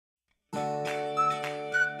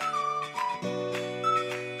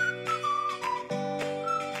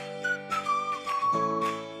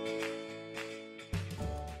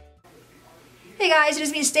guys, it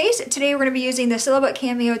is me, Stace. Today we're going to be using the Silhouhette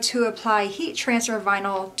Cameo to apply heat transfer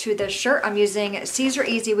vinyl to this shirt. I'm using Caesar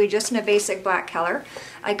Easy Weave just in a basic black color.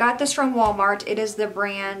 I got this from Walmart. It is the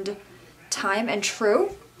brand Time and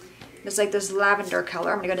True. It's like this lavender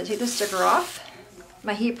color. I'm going to go to take the sticker off.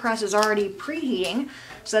 My heat press is already preheating,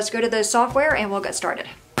 so let's go to the software and we'll get started.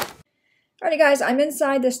 Alrighty guys, I'm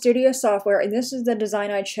inside the studio software and this is the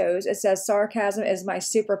design I chose. It says sarcasm is my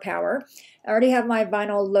superpower. I already have my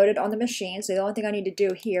vinyl loaded on the machine, so the only thing I need to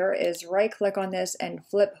do here is right click on this and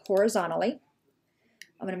flip horizontally.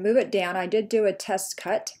 I'm going to move it down. I did do a test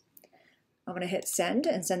cut. I'm going to hit send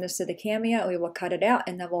and send this to the Cameo and we will cut it out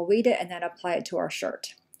and then we'll weed it and then apply it to our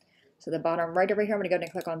shirt. So the bottom right over here, I'm going to go ahead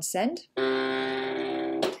and click on send.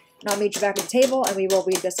 And I'll meet you back at the table and we will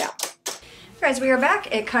weed this out. Guys, we are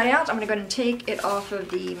back. It cut out. I'm going to go ahead and take it off of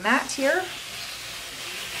the mat here.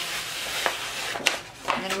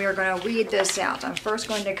 And then we are going to weed this out. I'm first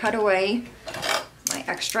going to cut away my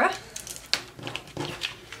extra.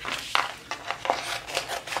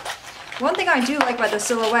 One thing I do like about the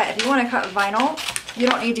Silhouette, if you want to cut vinyl, you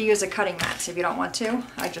don't need to use a cutting mat if you don't want to.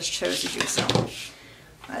 I just chose to do so.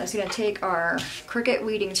 I'm just going to take our Cricut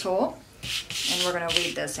weeding tool and we're going to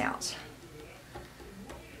weed this out.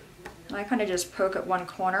 And I kind of just poke at one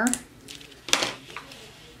corner.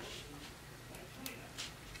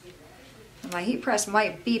 And my heat press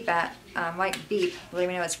might beep, letting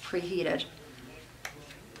me know it's preheated.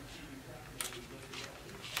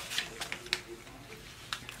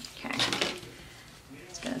 Okay,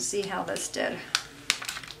 just gonna see how this did.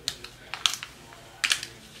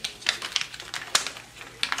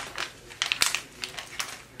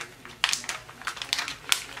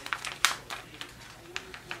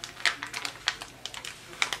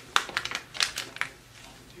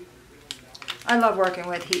 I love working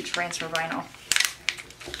with heat transfer vinyl.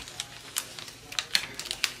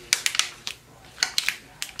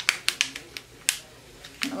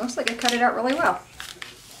 It looks like it cut it out really well.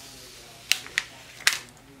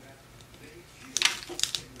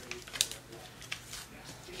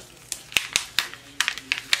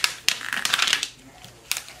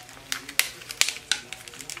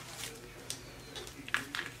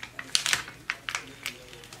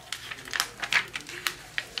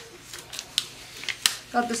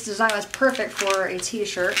 Thought this design was perfect for a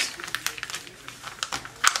t-shirt.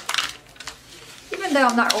 Even though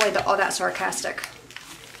I'm not really all that sarcastic.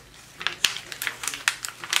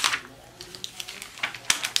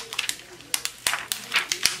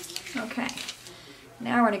 Okay,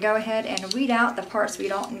 now we're going to go ahead and weed out the parts we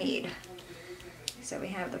don't need. So we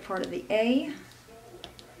have the part of the A,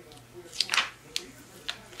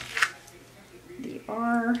 the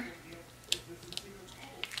R,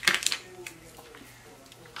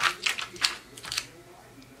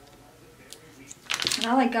 and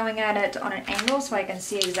I like going at it on an angle so I can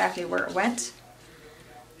see exactly where it went.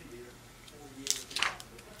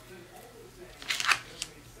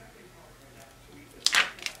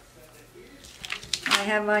 I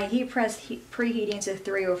have my heat press preheating to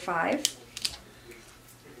 305.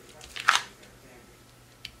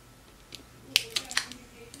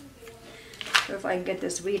 So if I can get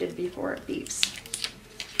this weeded before it beeps.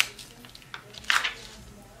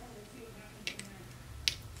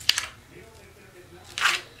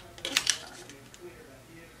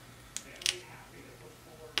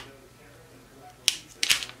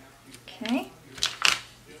 Okay,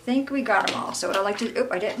 I think we got them all. So what I like to,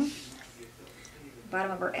 I didn't.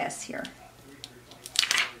 Bottom of our S here.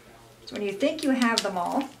 So when you think you have them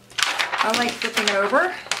all, I like flipping it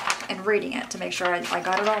over and reading it to make sure I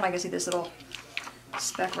got it all, and I can see this little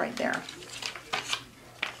speck right there.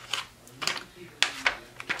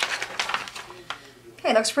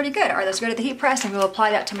 Okay, looks pretty good. All right, let's go to the heat press and we'll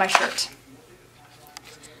apply that to my shirt.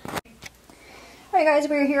 Alright guys,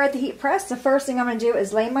 we're here at the heat press. The first thing I'm going to do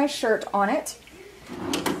is lay my shirt on it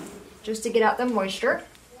just to get out the moisture.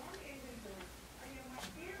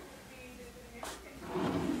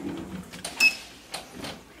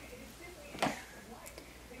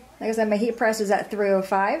 Like I said, my heat press is at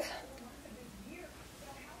 305.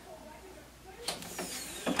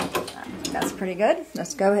 That's pretty good.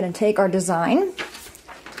 Let's go ahead and take our design.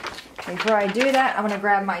 Before I do that, I'm going to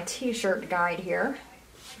grab my t-shirt guide here.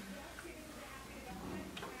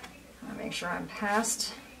 Make sure I'm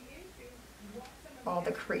past all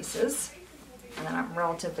the creases and then I'm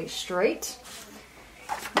relatively straight.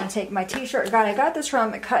 I'm going to take my t-shirt guide. I got this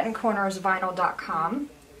from cutandcornersvinyl.com.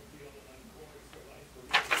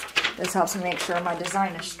 This helps me make sure my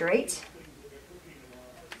design is straight.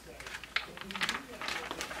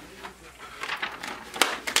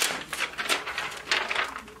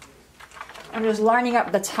 I'm just lining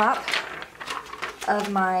up the top of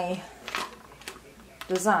my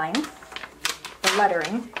design, the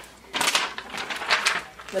lettering,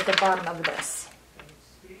 with the bottom of this.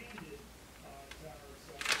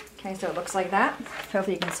 Okay, so it looks like that.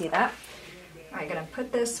 Hopefully you can see that. I'm going to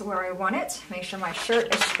put this where I want it. Make sure my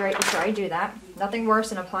shirt is straight before I do that. Nothing worse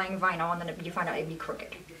than applying vinyl and then you find out it'd be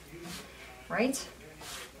crooked. Right?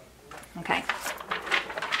 Okay.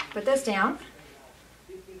 Put this down.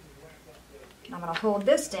 I'm going to hold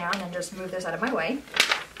this down and just move this out of my way.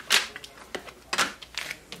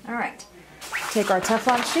 Alright. Take our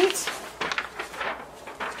Teflon sheet.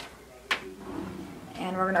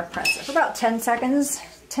 And we're going to press it for about 10 seconds.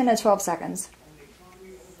 10 to 12 seconds.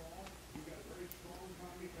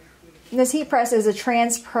 This heat press is a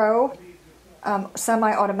Trans Pro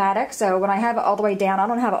semi-automatic, so when I have it all the way down, I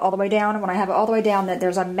don't have it all the way down. When I have it all the way down,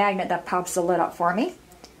 there's a magnet that pops the lid up for me.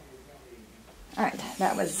 Alright,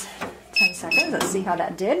 that was 10 seconds. Let's see how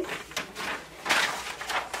that did.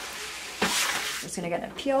 Just going to get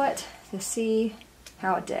to peel it to see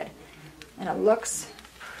how it did. And it looks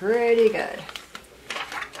pretty good.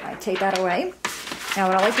 I take that away. Now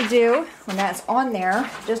what I like to do when that's on there,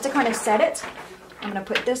 just to kind of set it, I'm going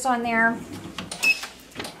to put this on there, and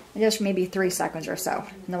just maybe 3 seconds or so.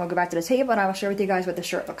 And then we'll go back to the table and I will share with you guys what the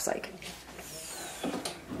shirt looks like.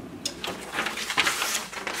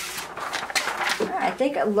 I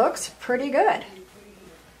think it looks pretty good.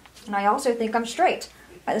 And I also think I'm straight.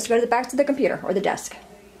 All right, let's go back to the computer or the desk.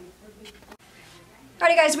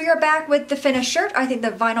 Alrighty guys, we are back with the finished shirt. I think the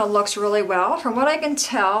vinyl looks really well. From what I can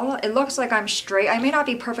tell, it looks like I'm straight. I may not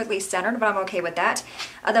be perfectly centered, but I'm okay with that.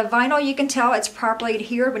 The vinyl, you can tell it's properly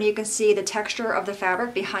adhered when you can see the texture of the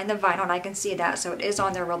fabric behind the vinyl, and I can see that, so it is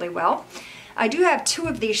on there really well. I do have 2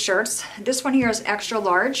 of these shirts. This one here is extra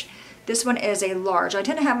large. This one is a large. I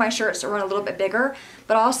tend to have my shirts run a little bit bigger,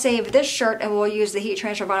 but I'll save this shirt and we'll use the heat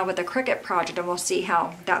transfer vinyl with the Cricut project and we'll see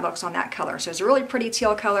how that looks on that color. So it's a really pretty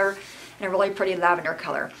teal color and a really pretty lavender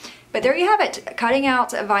color. But there you have it, cutting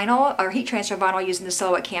out vinyl or heat transfer vinyl using the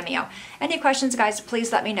Silhouhette Cameo. Any questions, guys,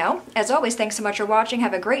 please let me know. As always, thanks so much for watching.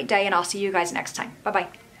 Have a great day and I'll see you guys next time. Bye-bye.